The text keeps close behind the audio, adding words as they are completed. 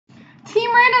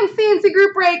Team Random C&C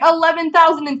Group Break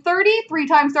 11,030. 3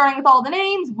 times starting with all the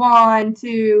names. 1,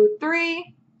 2,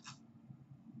 3.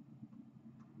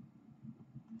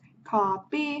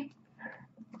 Copy.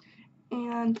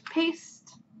 And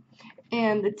paste.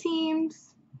 And the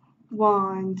teams.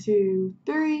 1, 2,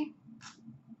 3.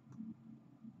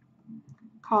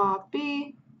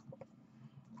 Copy.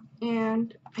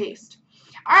 And paste.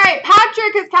 Alright,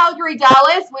 Patrick is Calgary,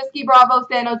 Dallas, Whiskey Bravo,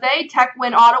 San Jose, Tech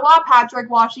Win, Ottawa, Patrick,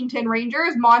 Washington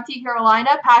Rangers, Monty, Carolina,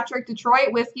 Patrick,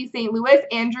 Detroit, Whiskey, St. Louis,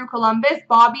 Andrew, Columbus,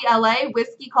 Bobby, LA,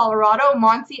 Whiskey, Colorado,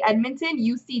 Monty, Edmonton,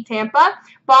 UC, Tampa,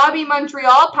 Bobby,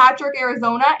 Montreal, Patrick,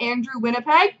 Arizona, Andrew,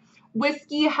 Winnipeg,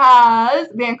 Whiskey has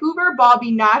Vancouver,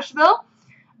 Bobby, Nashville,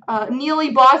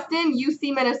 Neely, Boston,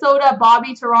 UC, Minnesota,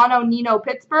 Bobby, Toronto, Nino,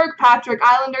 Pittsburgh, Patrick,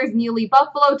 Islanders, Neely,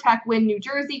 Buffalo, Tech Win, New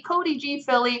Jersey, Cody G,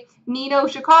 Philly, Nino,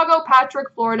 Chicago,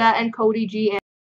 Patrick, Florida, and Cody G.